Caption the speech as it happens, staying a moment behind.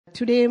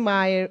today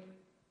my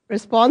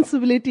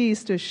responsibility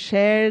is to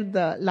share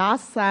the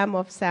last Psalm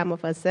of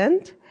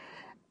Ascent.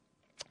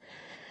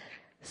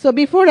 So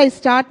before I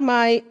start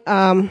my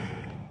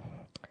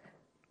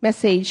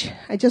message,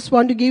 I just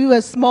want to give you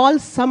a small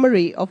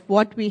summary of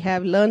what we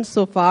have learned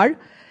so far.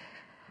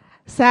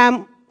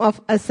 Psalm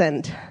of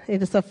Ascent.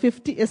 It is a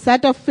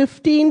set of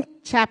 15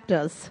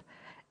 chapters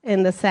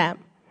in the Psalm.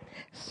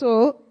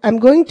 So I'm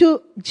going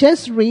to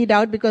just read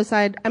out because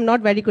I'm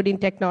not very good in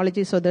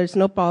technology, so there's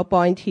no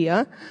PowerPoint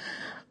here.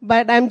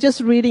 But I'm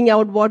just reading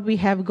out what we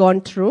have gone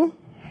through.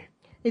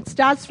 It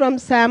starts from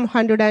Psalm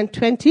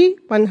 120.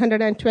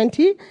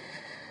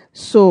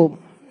 So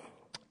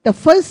the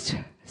first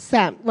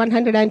Psalm,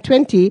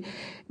 120,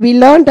 we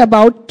learned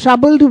about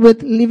troubled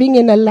with living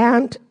in a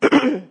land,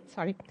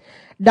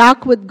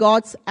 dark with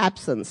God's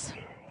absence.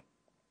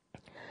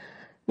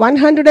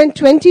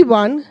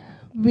 121,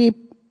 we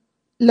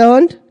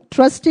learned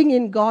trusting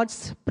in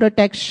God's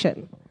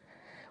protection.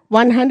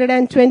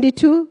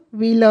 122,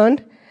 we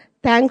learned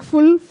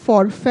thankful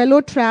for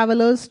fellow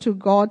travelers to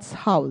God's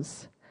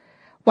house.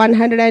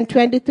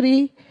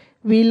 123,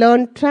 we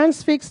learned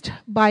transfixed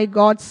by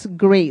God's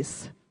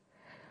grace.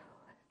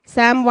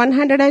 Psalm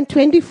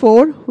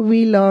 124,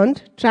 we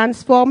learned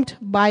transformed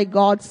by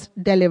God's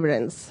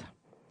deliverance.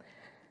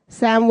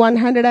 Psalm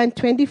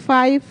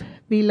 125,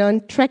 we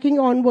learned trekking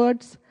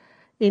onwards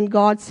in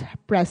God's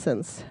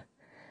presence.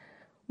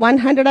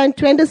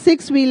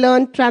 126, we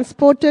learned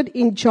transported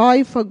in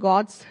joy for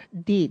God's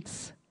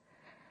deeds.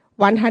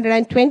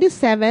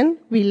 127,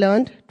 we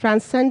learned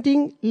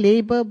transcending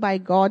labor by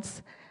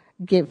God's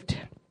gift.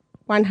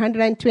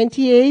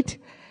 128,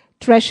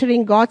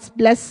 treasuring God's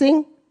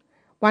blessing.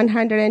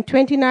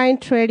 129,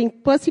 trading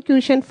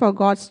persecution for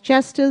God's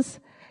justice.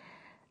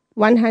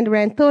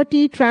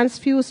 130,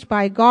 transfused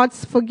by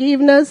God's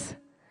forgiveness.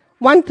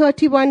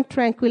 131,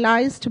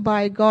 tranquilized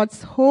by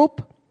God's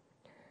hope.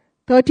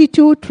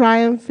 32,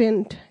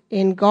 triumphant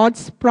in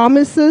God's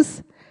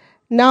promises.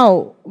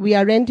 Now we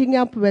are ending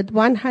up with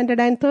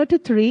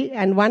 133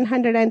 and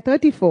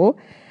 134.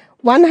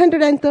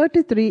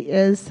 133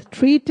 is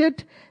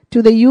treated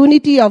to the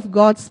unity of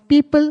God's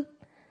people,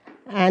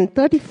 and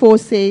 34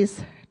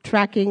 says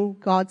tracking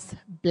God's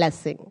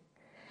blessing.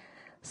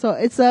 So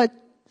it's a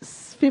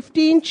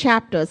 15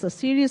 chapters, a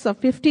series of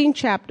 15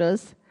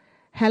 chapters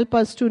help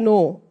us to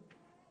know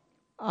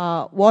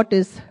what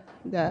is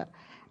the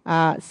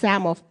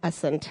Psalm of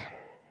Ascent.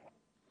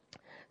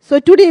 So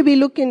today we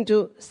look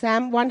into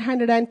Psalm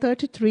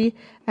 133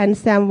 and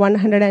Psalm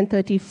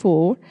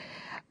 134,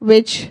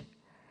 which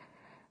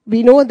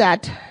we know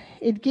that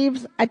it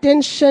gives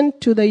attention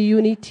to the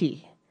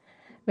unity.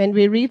 When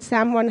we read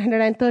Psalm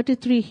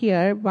 133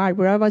 here,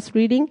 Barbara was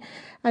reading,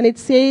 and it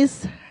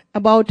says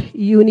about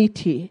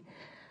unity.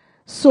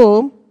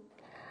 So,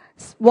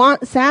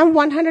 Psalm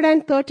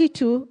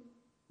 132,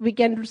 we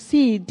can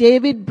see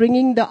David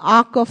bringing the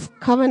Ark of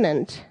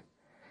Covenant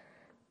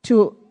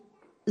to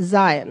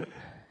Zion.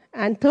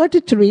 And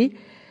 33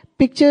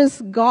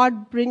 pictures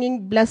God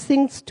bringing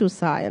blessings to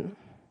Zion.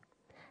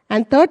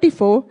 And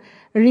 34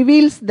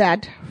 reveals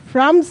that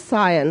from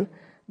Zion,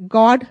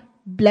 God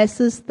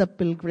blesses the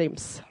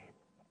pilgrims.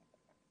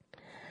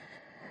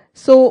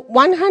 So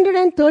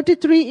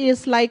 133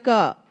 is like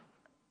a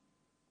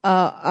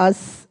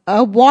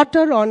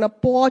water on a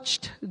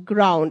parched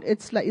ground.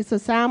 It's a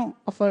psalm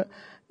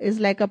is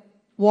like a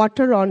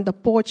water on the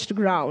parched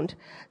ground.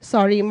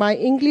 Sorry, my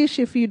English,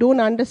 if you don't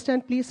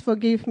understand, please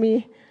forgive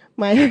me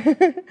my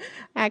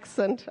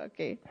accent.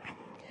 Okay.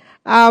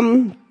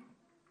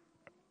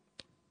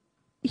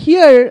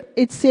 Here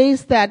it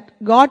says that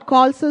God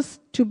calls us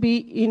to be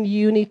in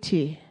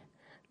unity.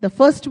 The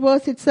first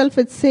verse itself,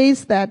 it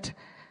says that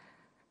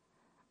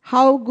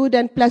how good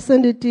and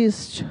pleasant it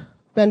is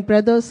when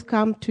brothers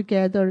come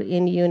together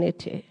in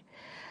unity.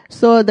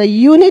 So the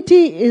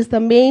unity is the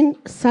main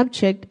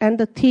subject and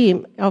the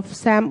theme of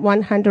Psalm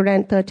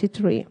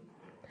 133.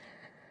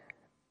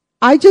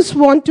 I just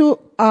want to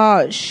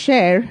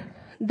share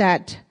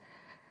that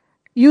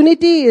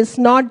unity is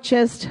not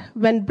just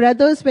when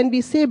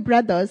we say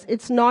brothers,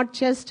 it's not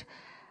just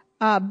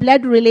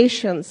blood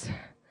relations.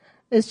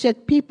 It's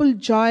just people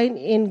join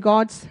in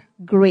God's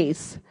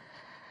grace.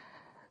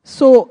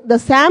 So the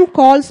Psalm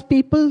calls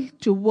people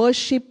to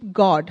worship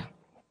God.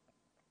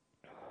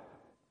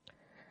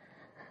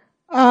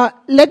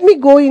 Let me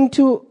go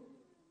into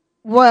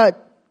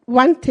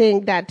one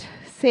thing that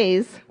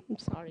says, I'm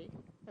sorry,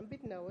 I'm a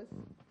bit nervous.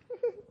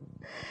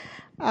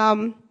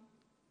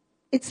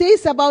 It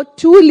says about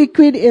two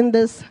liquid in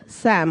this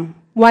psalm.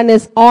 One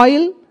is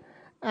oil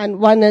and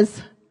one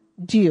is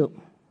dew.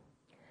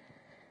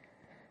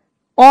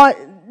 Or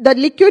the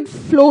liquid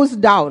flows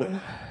down.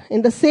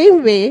 In the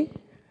same way,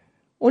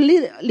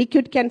 only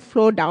liquid can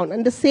flow down.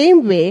 In the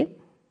same way,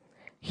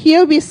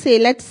 here we say,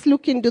 let's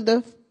look into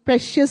the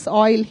precious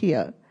oil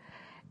here.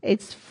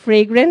 It's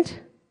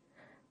fragrant.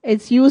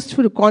 It's used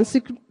to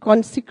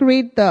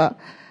consecrate the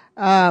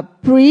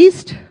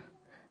priest.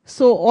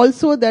 So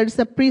also there's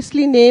a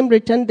priestly name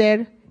written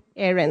there,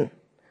 Aaron.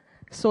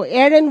 So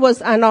Aaron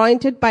was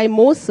anointed by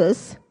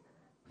Moses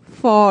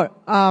for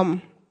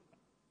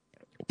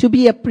to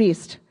be a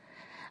priest.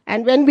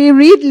 And when we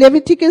read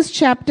Leviticus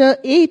chapter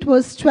 8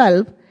 verse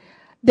 12,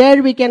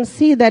 there we can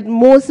see that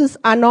Moses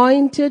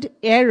anointed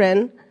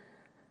Aaron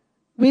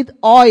with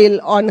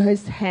oil on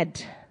his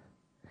head.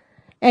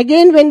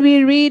 Again, when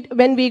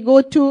we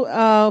go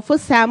to 1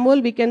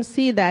 Samuel, we can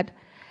see that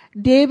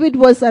David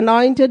was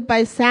anointed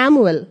by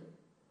Samuel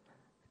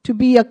to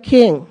be a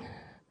king.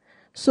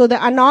 So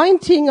the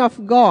anointing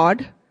of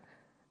God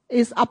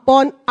is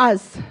upon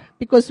us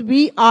because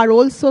we are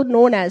also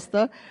known as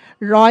the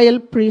royal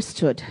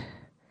priesthood.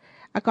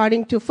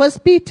 According to 1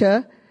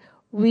 Peter,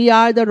 we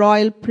are the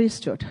royal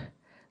priesthood.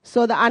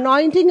 So the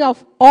anointing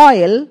of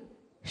oil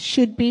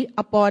should be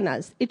upon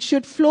us. It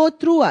should flow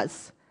through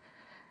us.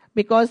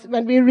 Because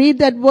when we read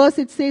that verse,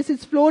 it says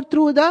it's flowed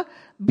through the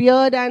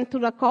beard and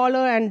through the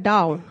collar and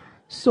down.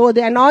 So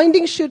the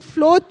anointing should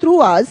flow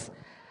through us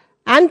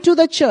and to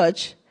the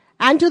church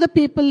and to the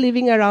people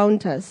living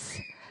around us.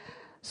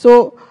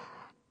 So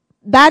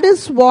that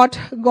is what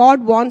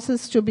God wants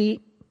us to be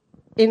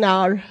in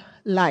our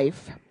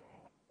life.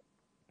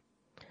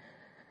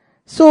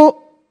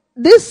 So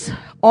this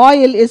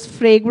oil is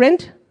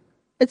fragrant,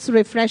 it's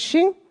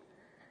refreshing,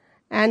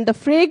 and the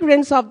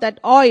fragrance of that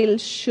oil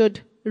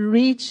should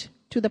reach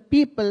to the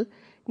people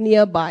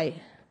nearby.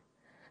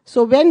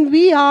 So when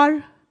we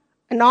are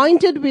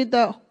anointed with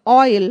the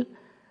oil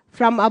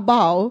from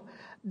above,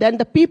 then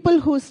the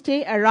people who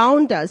stay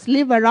around us,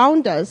 live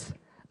around us,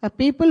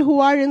 people who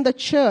are in the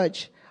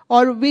church,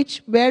 or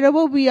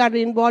wherever we are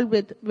involved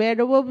with,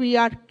 wherever we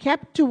are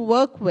kept to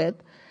work with,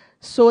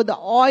 so the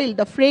oil,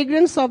 the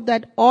fragrance of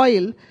that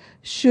oil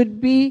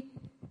should be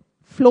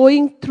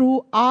flowing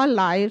through our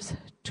lives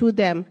to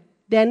them.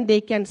 Then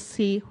they can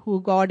see who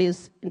God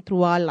is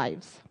through our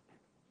lives.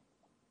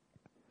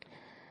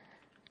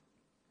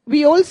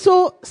 We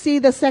also see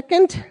the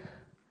second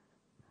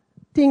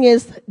thing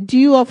is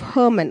dew of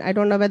Hermon. I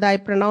don't know whether I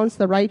pronounce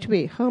the right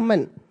way.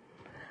 Hermon.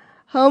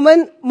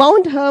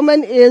 Mount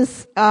Hermon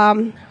is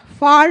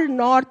far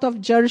north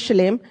of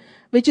Jerusalem,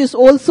 which is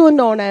also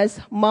known as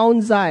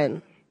Mount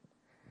Zion.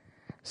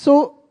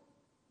 So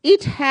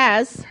it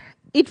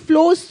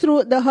flows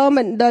through the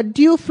Hermon. The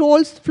dew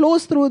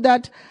flows through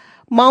that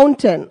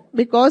mountain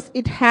because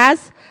it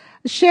has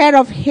a share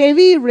of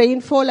heavy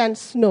rainfall and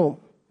snow.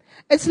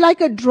 It's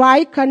like a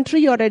dry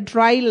country or a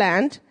dry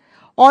land.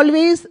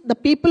 Always the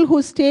people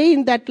who stay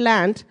in that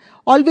land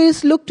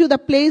always look to the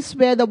place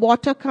where the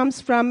water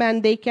comes from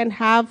and they can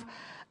have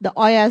the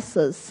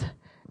oasis.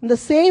 In the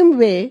same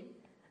way,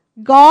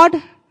 God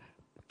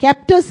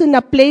kept us in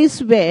a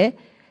place where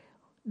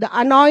the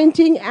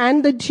anointing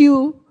and the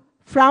dew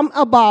from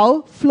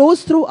above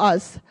flows through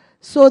us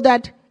so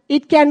that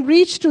it can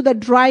reach to the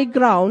dry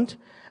ground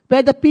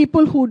where the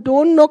people who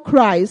don't know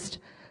Christ,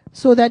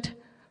 so that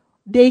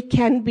they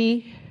can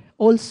be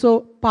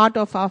also part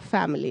of our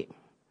family.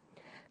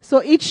 So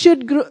it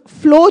should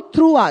flow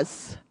through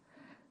us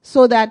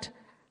so that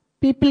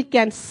people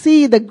can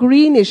see the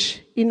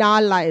greenish in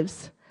our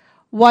lives.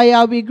 Why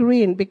are we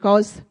green?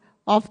 Because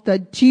of the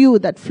dew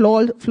that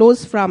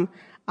flows from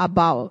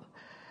above.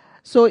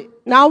 So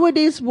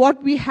nowadays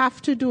what we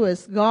have to do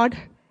is, God,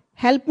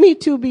 help me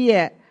to be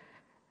a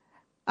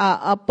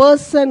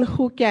person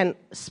who can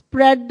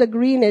spread the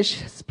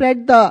greenish,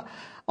 spread the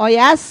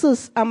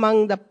oasis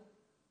among the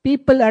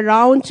people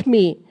around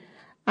me,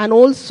 and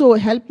also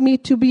help me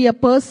to be a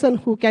person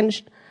who can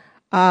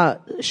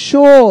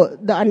show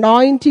the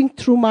anointing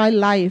through my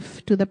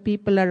life to the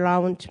people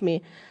around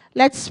me.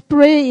 Let's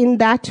pray in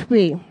that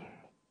way.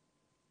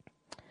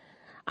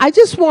 I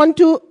just want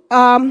to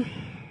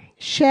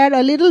share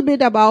a little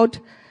bit about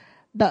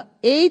the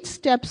 8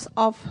 steps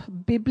of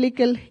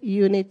biblical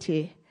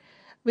unity,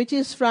 which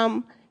is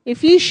from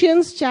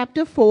Ephesians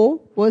chapter 4,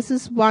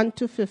 verses 1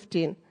 to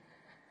 15.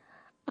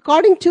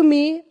 According to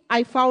me,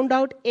 I found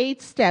out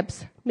 8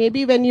 steps.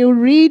 Maybe when you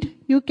read,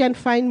 you can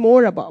find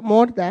more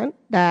than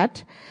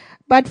that.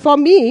 But for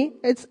me,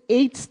 it's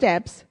 8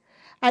 steps.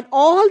 And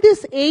all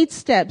these 8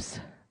 steps,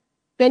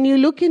 when you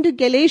look into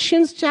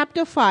Galatians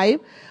chapter 5,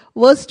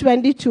 verse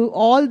 22,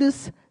 all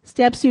these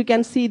steps you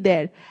can see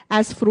there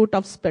as fruit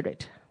of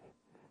Spirit.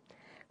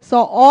 So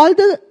all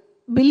the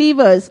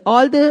believers,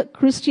 all the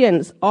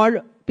Christians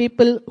or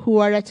people who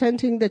are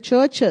attending the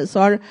churches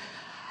or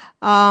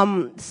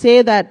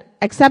say that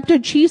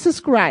accepted Jesus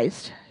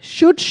Christ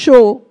should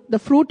show the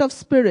fruit of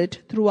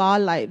Spirit through our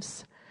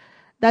lives.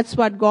 That's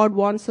what God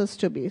wants us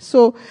to be.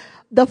 So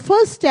the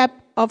first step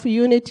of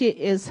unity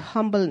is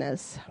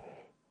humbleness.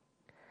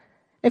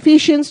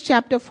 Ephesians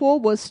chapter 4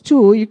 verse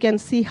 2, you can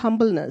see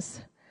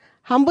humbleness.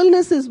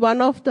 Humbleness is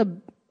one of the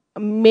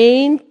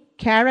main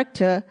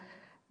character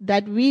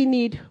that we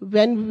need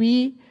when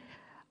we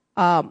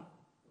are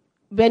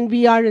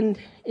in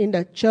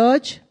the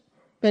church,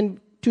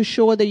 to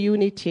show the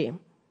unity.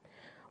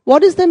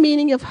 What is the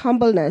meaning of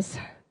humbleness?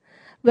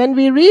 When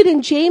we read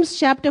in James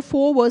chapter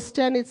 4 verse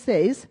 10, it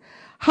says,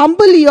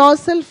 "Humble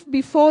yourself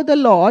before the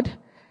Lord,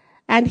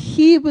 and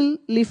He will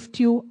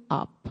lift you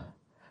up."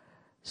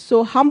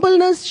 So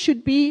humbleness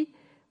should be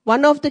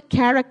one of the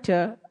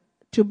character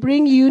to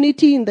bring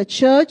unity in the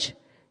church,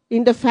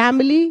 in the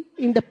family,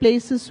 in the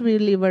places we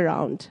live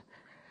around.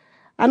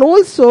 And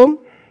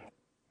also,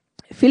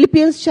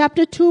 Philippians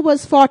chapter 2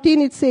 verse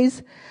 14, it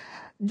says,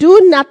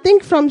 do nothing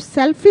from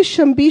selfish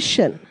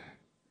ambition,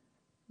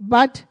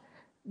 but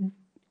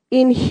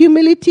in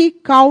humility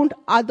count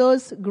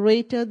others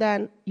greater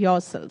than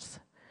yourselves.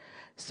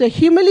 So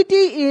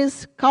humility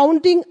is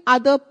counting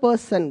other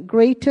person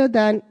greater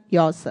than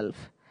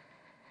yourself.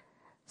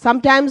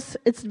 Sometimes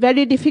it's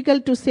very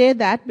difficult to say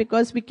that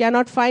because we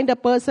cannot find a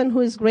person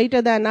who is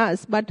greater than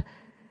us, but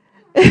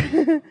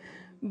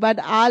but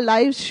our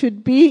lives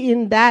should be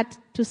in that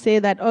to say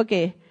that,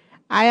 okay,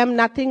 I am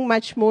nothing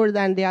much more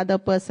than the other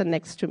person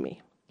next to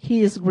me.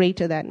 He is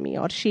greater than me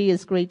or she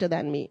is greater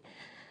than me.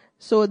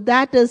 So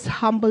that is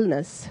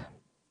humbleness.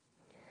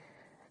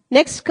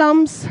 Next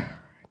comes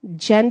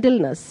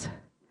gentleness.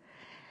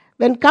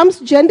 When comes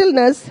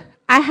gentleness,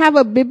 I have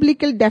a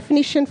biblical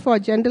definition for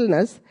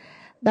gentleness,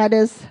 that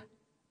is,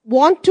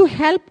 want to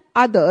help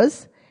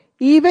others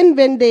even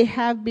when they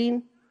have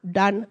been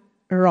done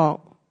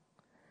wrong.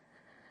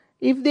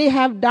 If they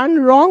have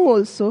done wrong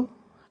also,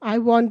 I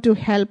want to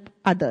help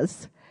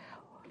others.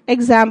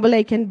 Example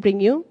I can bring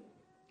you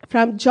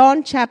from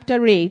John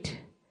chapter 8.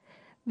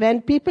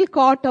 When people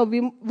caught a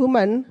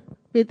woman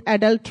with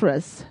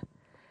adulteress,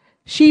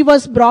 she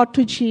was brought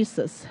to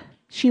Jesus.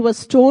 She was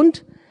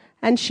stoned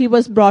and she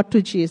was brought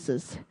to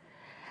Jesus.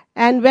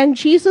 And when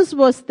Jesus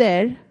was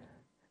there,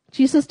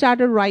 Jesus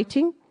started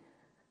writing,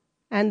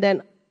 and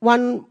then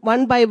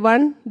one by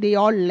one, they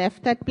all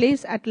left that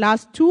place. At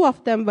last, 2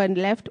 of them were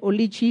left,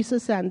 only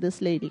Jesus and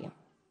this lady.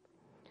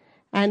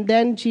 And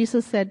then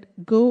Jesus said,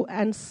 go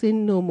and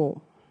sin no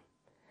more.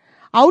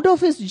 Out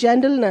of his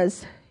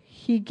gentleness,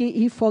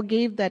 he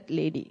forgave that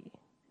lady.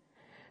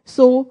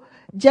 So,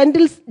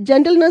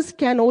 gentleness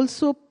can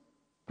also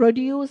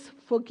produce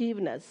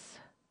forgiveness.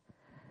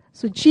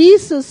 So,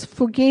 Jesus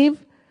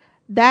forgave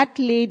that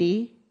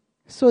lady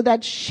so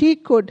that she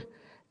could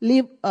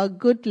live a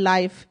good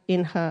life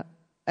in her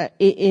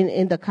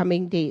in the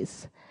coming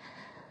days.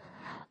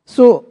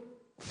 So,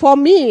 for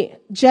me,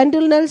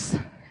 gentleness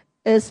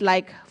is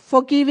like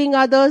forgiving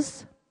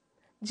others.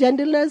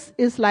 Gentleness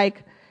is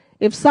like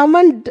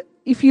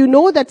if you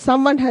know that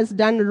someone has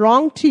done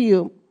wrong to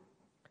you,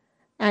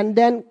 and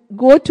then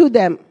go to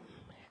them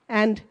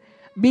and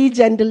be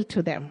gentle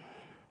to them.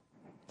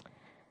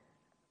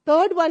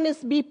 Third one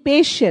is be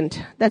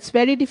patient. That's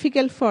very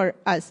difficult for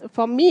us.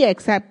 For me,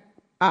 except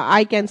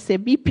I can say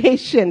be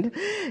patient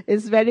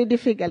is very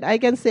difficult. I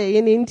can say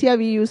in India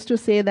we used to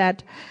say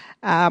that,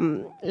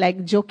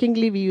 like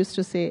jokingly we used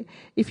to say,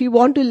 if you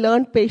want to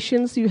learn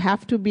patience, you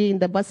have to be in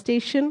the bus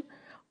station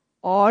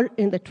or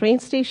in the train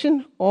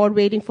station or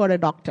waiting for a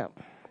doctor,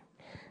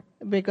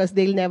 because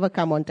they'll never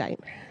come on time.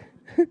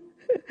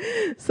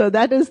 So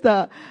that is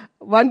the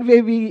one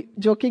way we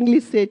jokingly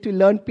say to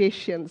learn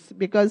patience,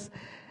 because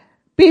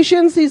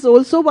patience is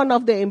also one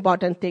of the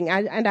important things.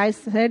 And I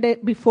said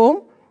it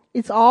before,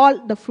 it's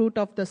all the fruit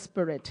of the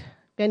Spirit.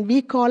 When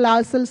we call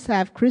ourselves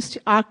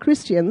are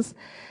Christians,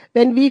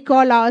 when we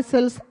call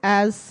ourselves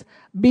as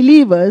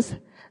believers,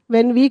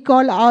 when we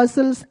call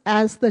ourselves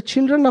as the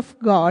children of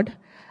God,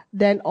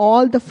 then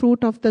all the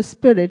fruit of the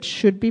Spirit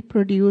should be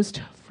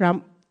produced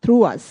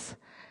through us.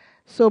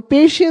 So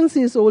patience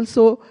is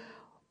also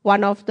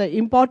one of the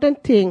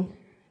important things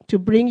to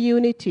bring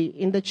unity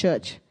in the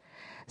church.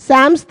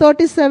 Psalms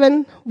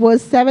 37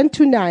 verse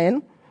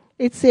 7-9,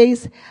 it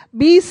says,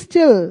 be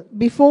still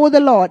before the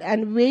Lord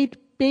and wait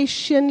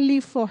patiently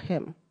for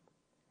him.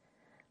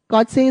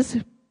 God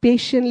says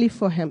patiently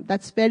for him.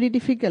 That's very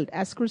difficult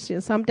as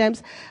Christians.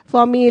 Sometimes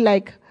for me,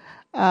 like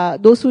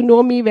those who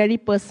know me very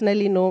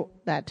personally know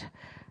that.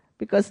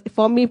 Because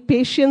for me,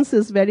 patience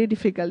is very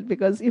difficult.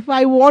 Because if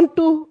I want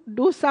to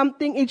do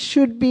something, it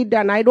should be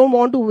done. I don't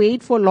want to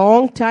wait for a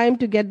long time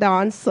to get the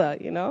answer,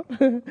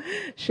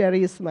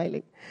 Sherry is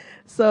smiling.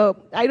 So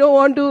I don't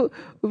want to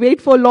wait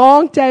for a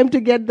long time to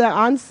get the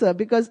answer,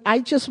 because I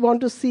just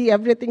want to see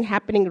everything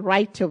happening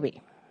right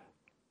away.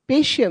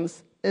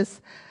 Patience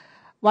is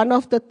one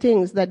of the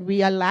things that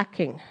we are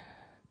lacking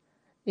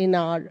in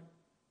our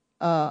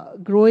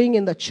growing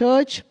in the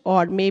church,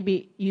 or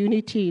maybe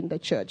unity in the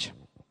church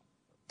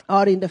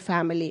or in the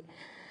family.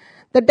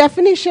 The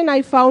definition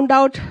I found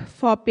out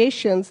for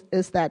patience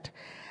is that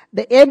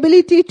the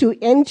ability to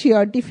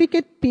endure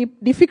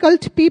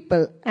difficult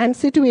people and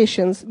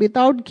situations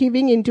without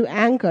giving into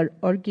anger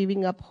or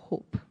giving up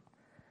hope.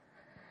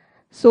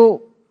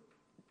 So,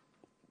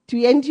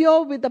 to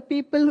endure with the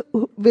people,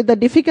 with the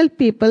difficult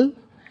people,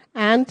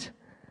 and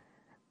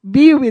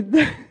be with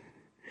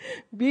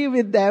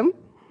them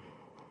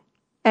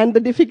and the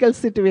difficult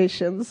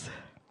situations,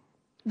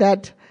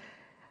 that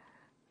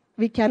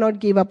we cannot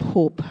give up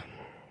hope.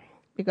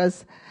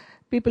 Because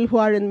people who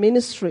are in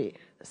ministry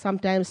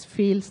sometimes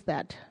feels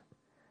that.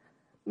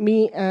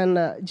 Me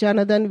and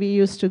Jonathan, we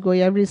used to go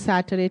every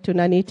Saturday to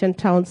Nuneaton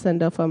Town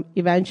Center for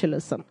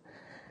evangelism.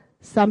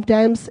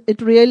 Sometimes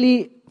it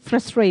really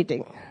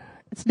frustrating.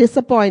 It's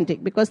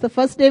disappointing, because the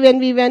first day when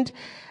we went,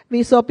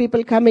 we saw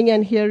people coming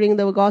and hearing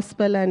the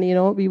gospel, and,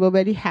 we were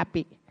very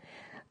happy.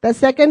 The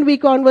second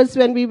week onwards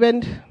when we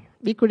went,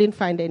 we couldn't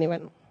find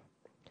anyone.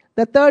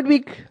 The third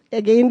week,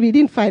 again, we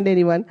didn't find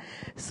anyone.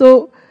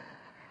 So,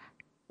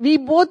 we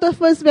both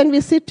of us, when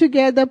we sit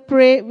together,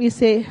 pray, we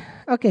say,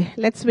 okay,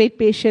 let's wait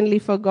patiently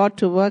for God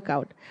to work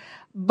out.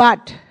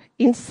 But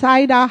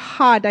inside our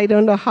heart, I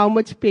don't know how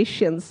much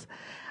patience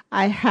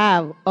I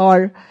have,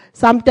 or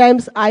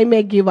sometimes I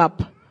may give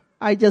up.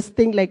 I just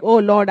think like, oh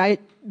Lord,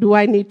 do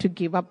I need to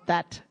give up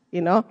that,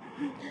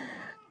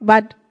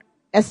 But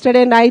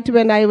yesterday night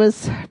when I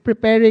was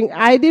preparing,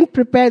 I didn't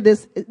prepare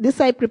this. This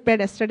I prepared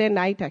yesterday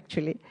night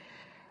actually.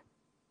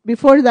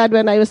 Before that,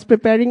 when I was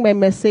preparing my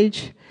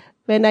message,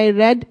 when I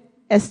read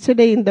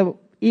yesterday in the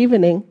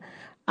evening,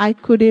 I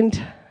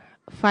couldn't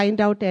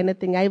find out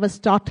anything. I was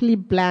totally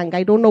blank.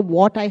 I don't know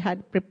what I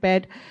had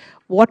prepared.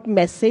 What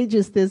message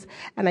is this?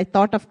 And I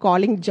thought of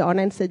calling John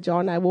and said,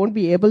 John, I won't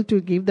be able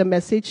to give the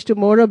message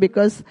tomorrow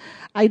because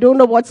I don't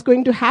know what's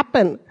going to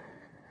happen.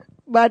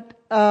 But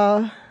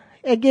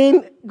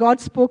again, God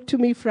spoke to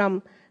me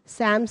from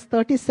Psalms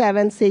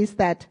 37, says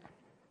that,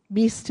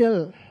 be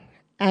still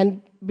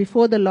and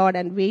before the Lord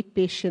and wait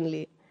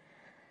patiently.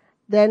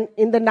 Then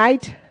in the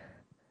night,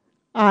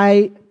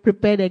 I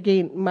prepared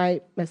again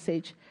my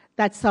message.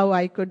 That's how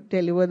I could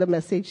deliver the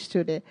message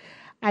today.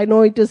 I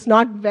know it is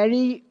not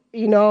very,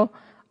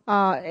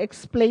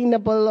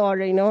 explainable, or,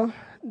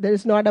 there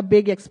is not a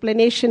big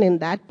explanation in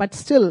that, but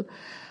still,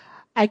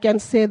 I can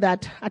say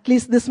that at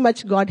least this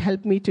much God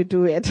helped me to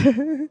do it.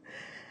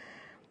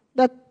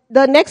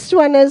 The next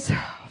one is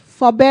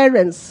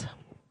forbearance,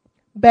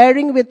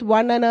 bearing with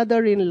one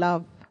another in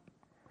love.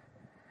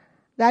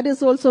 That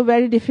is also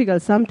very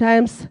difficult.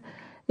 Sometimes,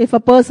 if a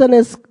person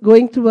is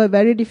going through a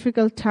very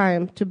difficult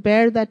time, to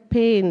bear that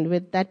pain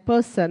with that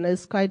person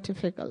is quite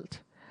difficult.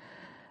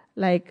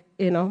 Like,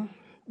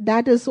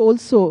 that is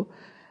also,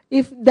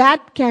 if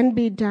that can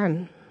be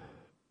done,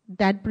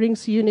 that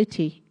brings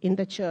unity in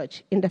the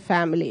church, in the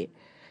family,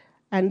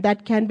 and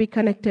that can be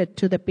connected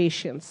to the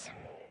patience.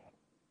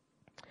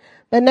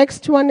 The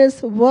next one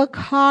is work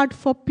hard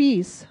for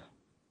peace.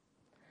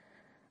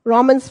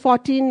 Romans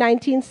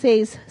 14:19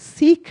 says,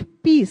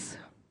 seek peace.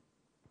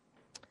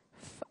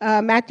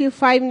 Matthew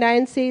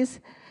 5:9 says,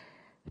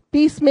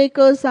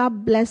 peacemakers are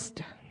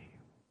blessed.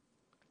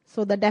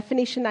 So the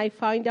definition I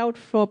find out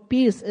for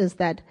peace is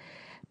that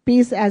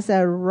peace as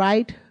a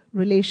right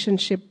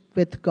relationship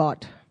with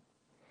God.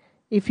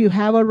 If you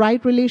have a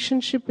right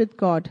relationship with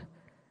God,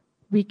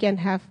 we can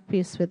have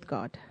peace with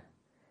God.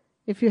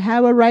 If you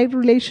have a right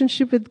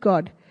relationship with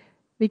God,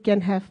 we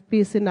can have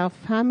peace in our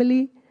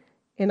family,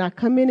 in our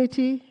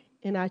community,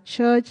 in our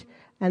church,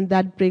 and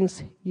that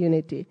brings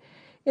unity.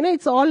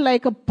 It's all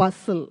like a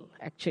puzzle,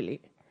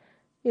 actually.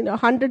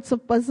 Hundreds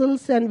of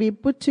puzzles, and we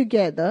put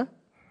together,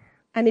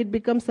 and it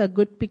becomes a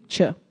good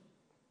picture.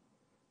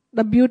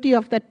 The beauty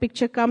of that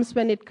picture comes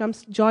when it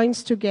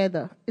joins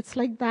together. It's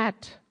like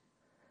that.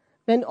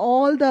 When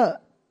all the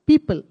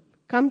people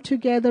come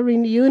together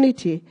in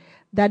unity,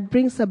 that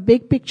brings a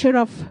big picture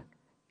of,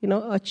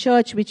 a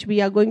church which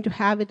we are going to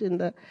have it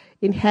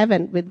in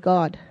heaven with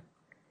God,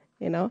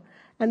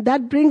 and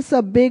that brings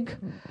a big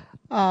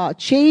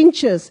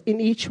changes in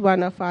each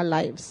one of our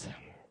lives.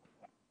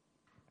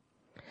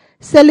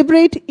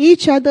 Celebrate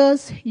each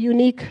other's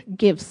unique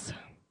gifts.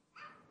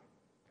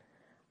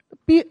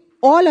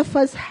 All of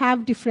us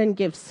have different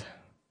gifts.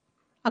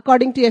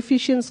 According to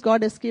Ephesians,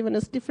 God has given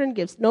us different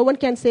gifts. No one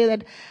can say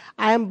that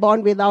I am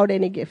born without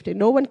any gift.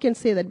 No one can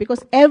say that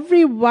because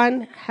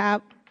everyone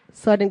have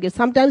certain gifts.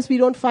 Sometimes we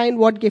don't find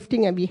what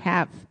gifting we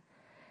have.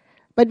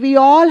 But we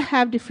all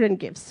have different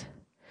gifts.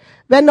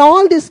 When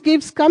all these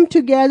gifts come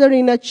together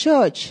in a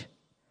church,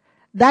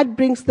 that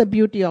brings the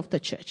beauty of the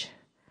church.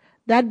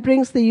 That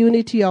brings the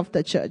unity of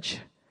the church.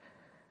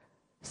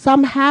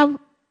 Some have,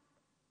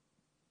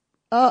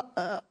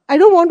 I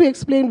don't want to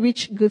explain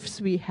which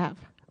gifts we have,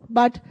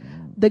 but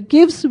the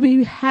gifts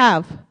we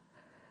have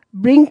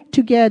bring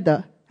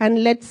together,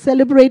 and let's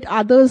celebrate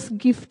others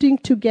gifting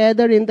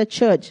together in the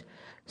church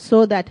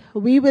so that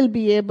we will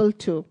be able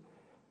to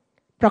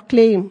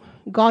proclaim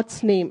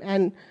God's name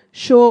and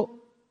show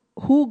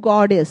who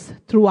God is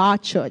through our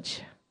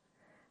church.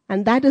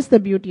 And that is the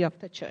beauty of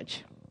the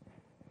church.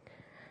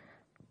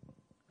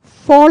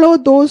 Follow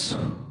those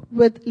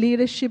with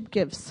leadership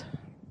gifts.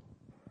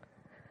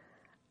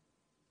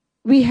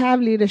 We have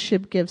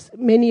leadership gifts.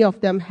 Many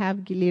of them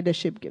have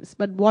leadership gifts.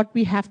 But what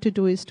we have to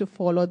do is to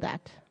follow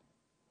that.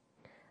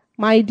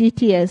 My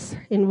DTS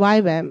in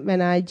YWAM, when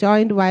I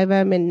joined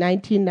YWAM in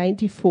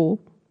 1994,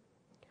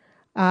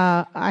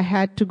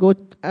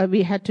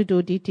 we had to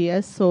do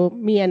DTS. So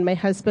me and my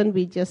husband,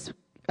 we just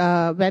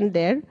went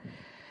there.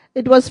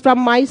 It was from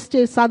my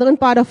state, southern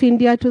part of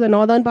India to the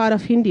northern part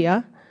of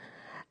India.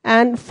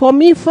 And for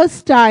me,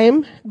 first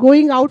time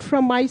going out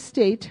from my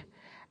state,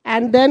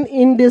 and then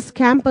in this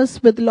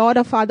campus with a lot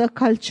of other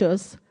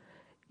cultures,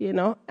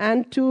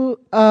 and to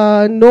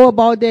know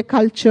about their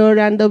culture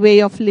and the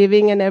way of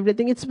living and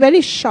everything. It's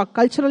very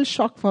cultural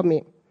shock for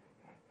me.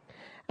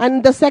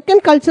 And the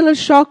second cultural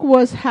shock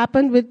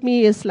happened with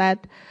me is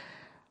that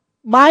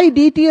my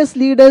DTS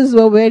leaders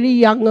were very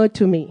younger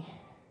to me.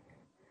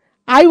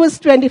 I was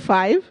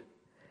 25,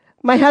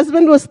 my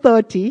husband was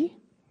 30,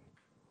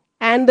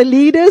 and the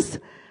leaders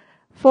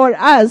for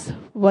us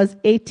was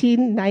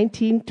 18,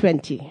 19,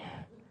 20.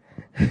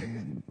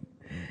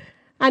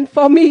 And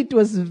for me, it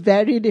was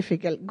very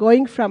difficult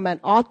going from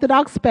an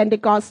Orthodox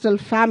Pentecostal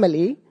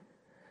family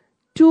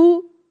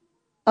to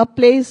a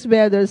place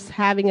where there's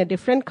having a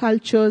different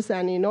cultures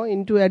and,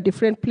 into a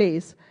different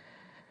place.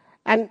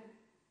 And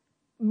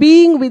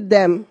being with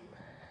them.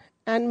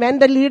 And when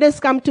the leaders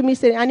come to me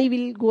say, Annie,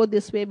 we'll go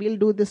this way, we'll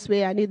do this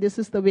way, Annie, this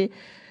is the way.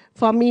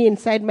 For me,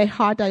 inside my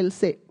heart, I'll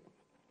say,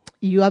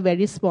 you are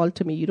very small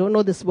to me. You don't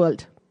know this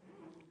world.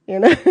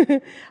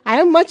 I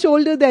am much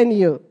older than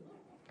you.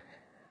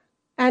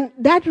 And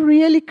that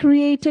really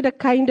created a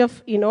kind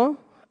of,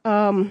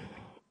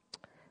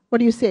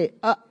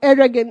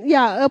 arrogant,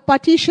 a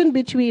partition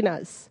between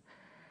us.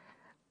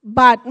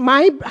 But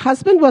my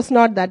husband was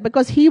not that,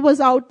 because he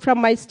was out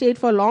from my state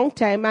for a long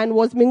time and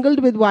was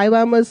mingled with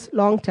YWAMers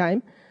long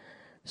time.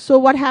 So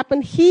what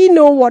happened, he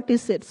know what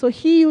is it. So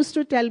he used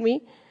to tell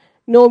me,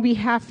 no, we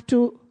have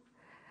to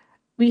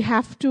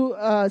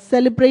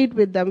celebrate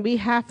with them. We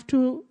have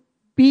to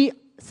be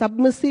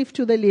submissive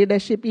to the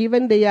leadership,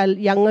 even they are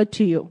younger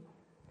to you.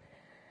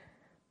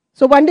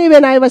 So one day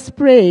when I was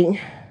praying,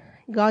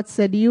 God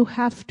said, you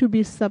have to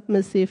be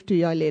submissive to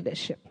your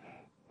leadership.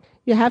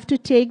 You have to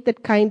take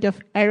that kind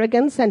of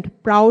arrogance and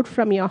proud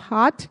from your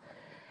heart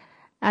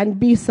and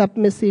be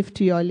submissive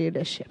to your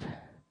leadership.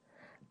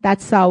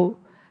 That's how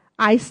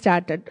I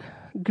started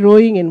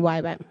growing in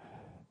YWAM.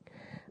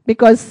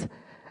 Because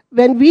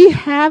when we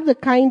have the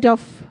kind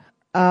of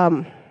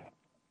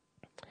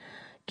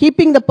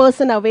keeping the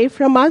person away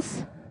from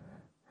us,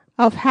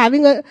 of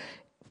having a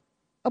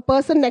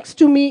person next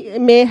to me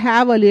may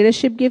have a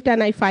leadership gift,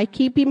 and if I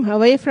keep him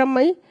away from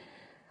me,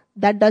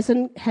 that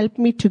doesn't help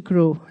me to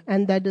grow,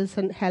 and that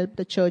doesn't help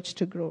the church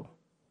to grow.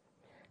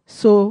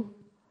 So,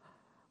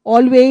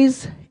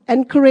 always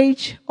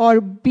encourage or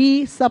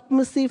be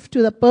submissive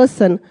to the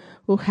person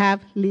who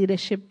have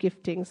leadership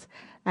giftings,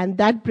 and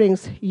that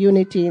brings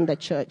unity in the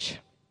church.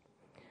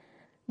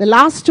 The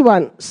last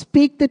one,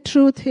 speak the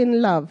truth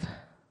in love.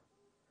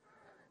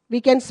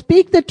 We can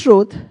speak the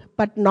truth,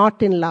 but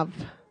not in love.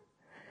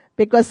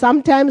 Because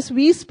sometimes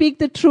we speak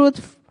the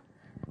truth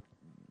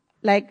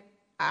like,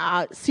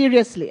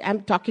 seriously,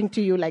 I'm talking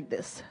to you like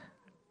this.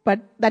 But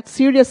that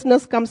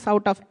seriousness comes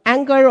out of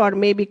anger, or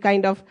maybe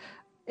kind of,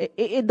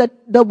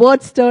 the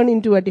words turn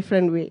into a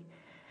different way.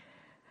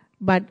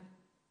 But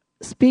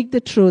speak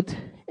the truth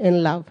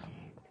in love.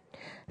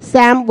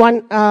 Psalm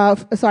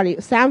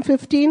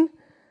 15,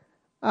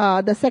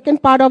 the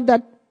second part of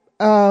that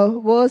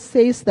verse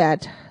says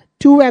that,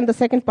 2 and the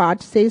second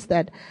part says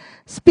that,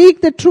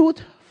 speak the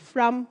truth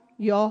from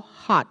your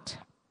heart.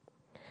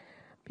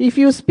 If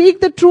you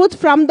speak the truth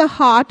from the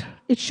heart,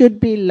 it should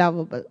be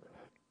lovable.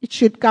 It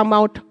should come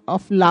out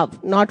of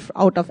love, not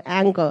out of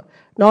anger,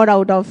 not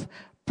out of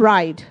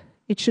pride.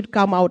 It should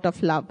come out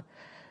of love.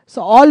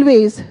 So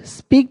always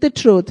speak the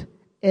truth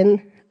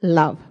in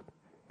love.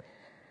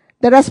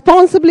 The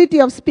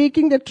responsibility of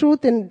speaking the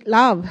truth in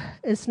love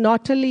is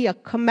not only a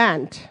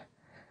command,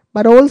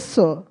 but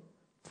also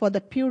for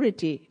the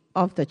purity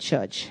of the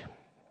church.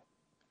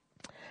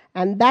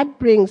 And that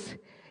brings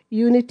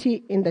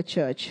unity in the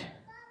church.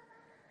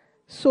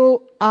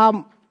 So,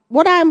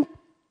 what I'm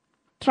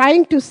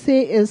trying to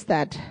say is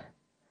that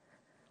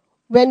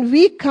when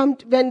we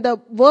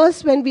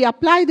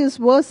apply this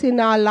verse in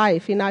our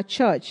life, in our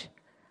church,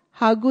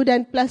 how good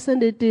and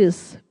pleasant it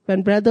is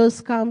when brothers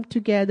come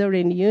together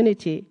in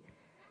unity.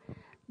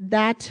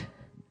 That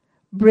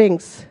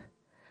brings,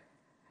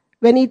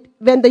 when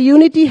the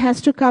unity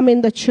has to come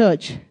in the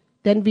church,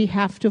 then we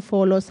have to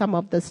follow some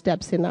of the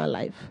steps in our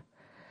life.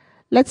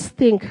 Let's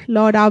think,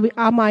 Lord,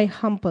 am I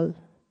humble?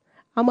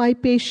 Am I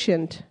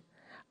patient?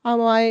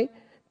 Am I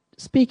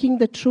speaking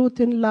the truth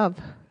in love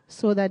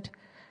so that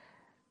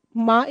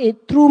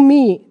through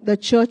me the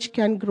church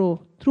can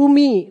grow? Through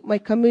me my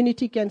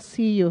community can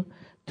see you.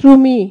 Through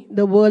me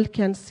the world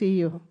can see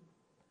you.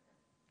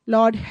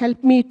 Lord,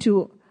 help me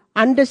to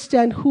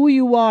understand who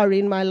you are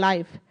in my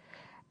life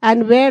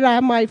and where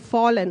am I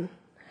fallen,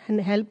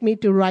 and help me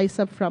to rise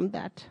up from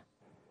that.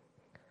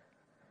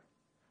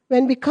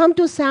 When we come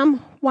to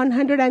Psalm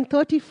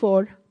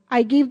 134,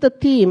 I give the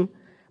theme,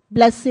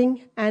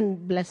 blessing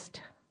and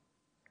blessed.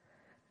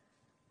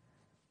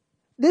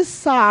 This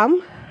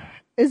psalm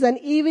is an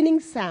evening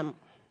psalm,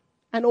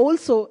 and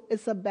also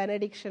it's a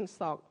benediction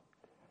song.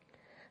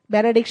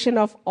 Benediction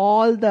of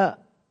all the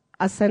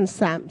Ascent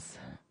Psalms.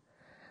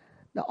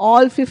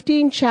 All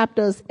 15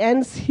 chapters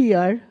ends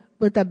here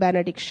with a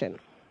benediction.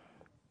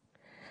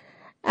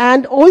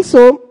 And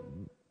also,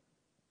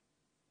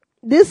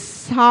 this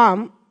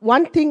psalm,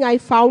 one thing I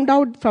found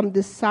out from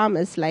this psalm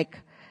is like,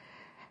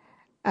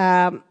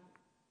 the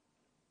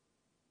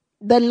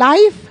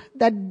life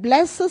that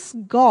blesses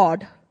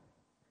God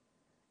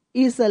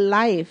is a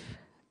life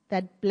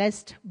that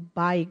blessed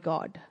by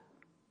God.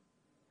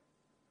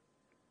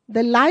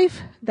 The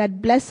life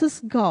that blesses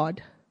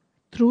God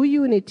through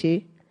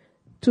unity,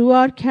 through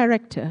our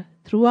character,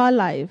 through our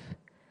life,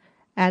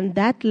 and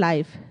that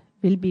life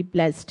will be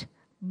blessed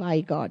by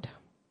God.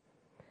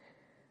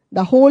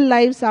 The whole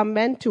lives are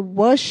meant to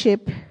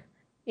worship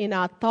in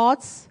our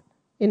thoughts,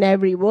 in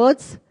every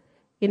words,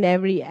 in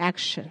every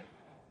action.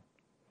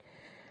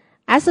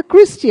 As a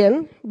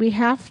Christian, we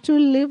have to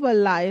live a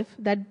life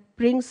that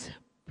brings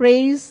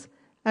praise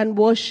and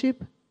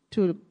worship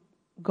to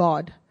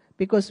God,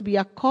 because we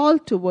are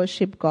called to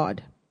worship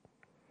God.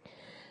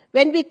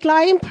 When we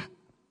climb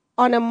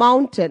on a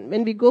mountain,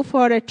 when we go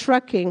for a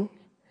trekking,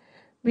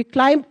 we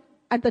climb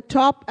at the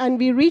top and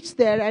we reach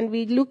there and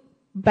we look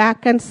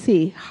back and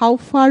see how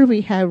far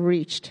we have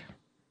reached.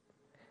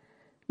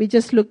 We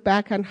just look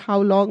back on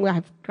how long we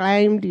have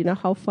climbed,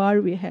 how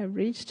far we have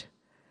reached.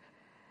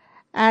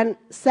 And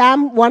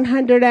Psalm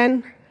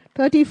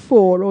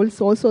 134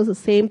 also the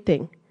same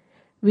thing.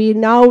 We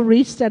now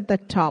reached at the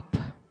top.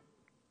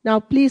 Now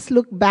please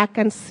look back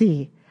and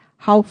see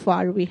how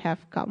far we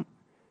have come.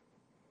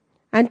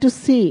 And to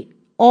see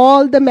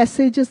all the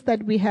messages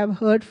that we have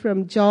heard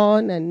from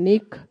John and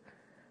Nick.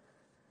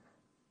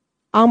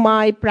 Am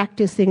I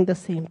practicing the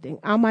same thing?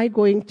 Am I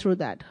going through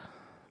that?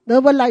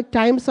 There were like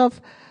times of,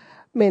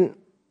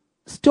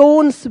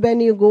 stones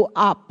when you go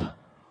up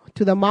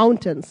to the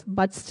mountains,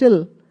 but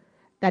still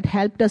that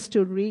helped us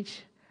to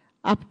reach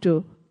up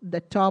to the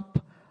top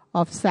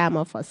of Sam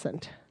of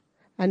Ascent.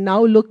 And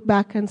now look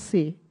back and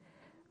see,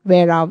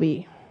 where are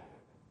we?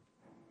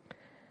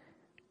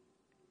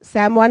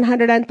 Psalm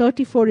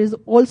 134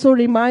 also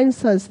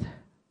reminds us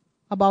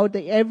about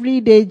the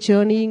everyday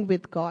journeying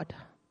with God.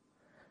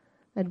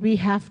 That we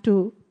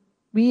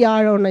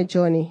are on a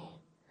journey,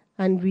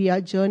 and we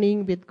are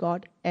journeying with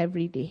God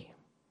every day.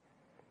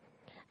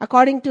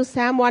 According to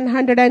Psalm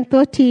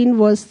 113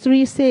 verse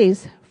 3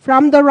 says,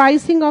 "From the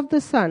rising of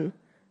the sun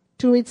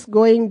to its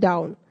going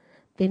down,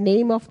 the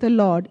name of the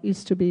Lord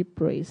is to be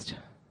praised."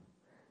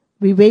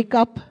 We wake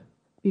up,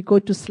 we go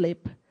to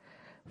sleep.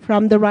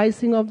 From the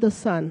rising of the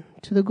sun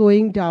to the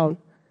going down,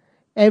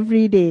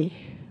 every day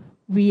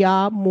we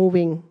are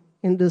moving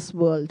in this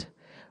world.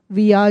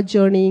 We are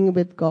journeying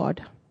with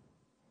God.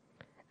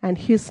 And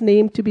His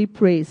name to be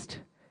praised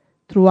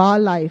through our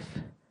life,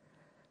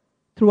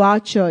 through our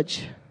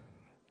church,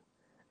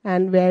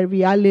 and where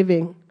we are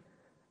living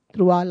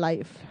through our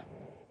life.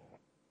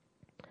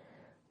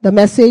 The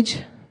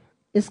message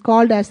is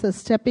called as the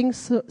stepping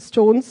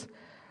stones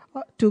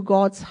to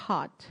God's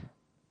heart.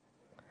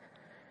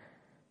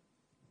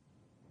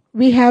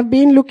 We have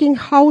been looking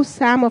how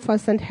Psalm of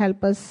Ascent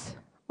help us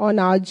on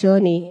our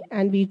journey,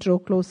 and we draw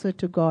closer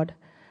to God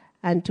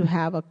and to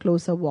have a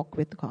closer walk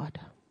with God.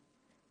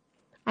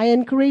 I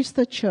encourage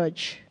the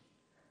church,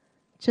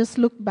 just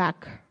look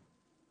back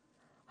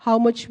how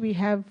much we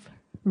have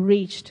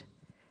reached,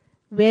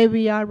 where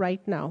we are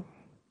right now.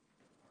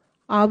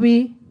 Are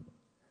we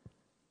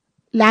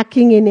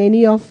lacking in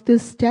any of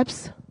these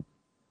steps?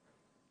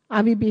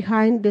 Are we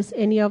behind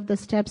any of the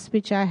steps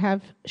which I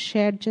have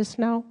shared just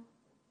now?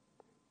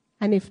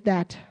 And if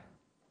that,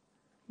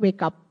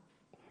 wake up,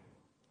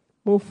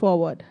 move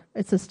forward.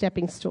 It's a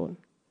stepping stone.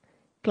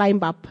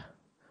 Climb up.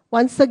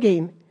 Once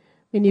again,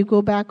 when you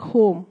go back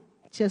home,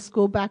 just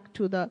go back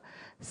to the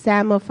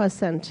Psalm of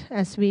Ascent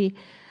as we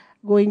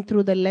going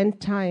through the Lent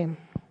time.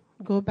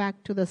 Go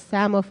back to the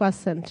Psalm of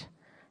Ascent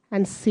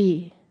and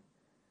see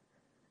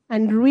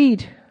and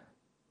read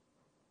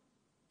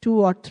 2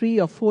 or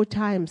 3 or 4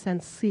 times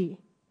and see,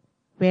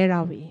 where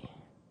are we?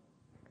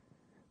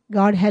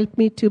 God help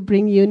me to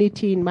bring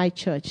unity in my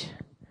church.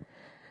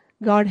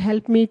 God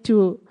help me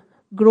to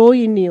grow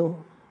in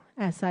you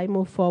as I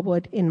move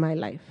forward in my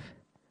life.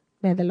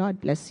 May the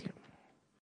Lord bless you.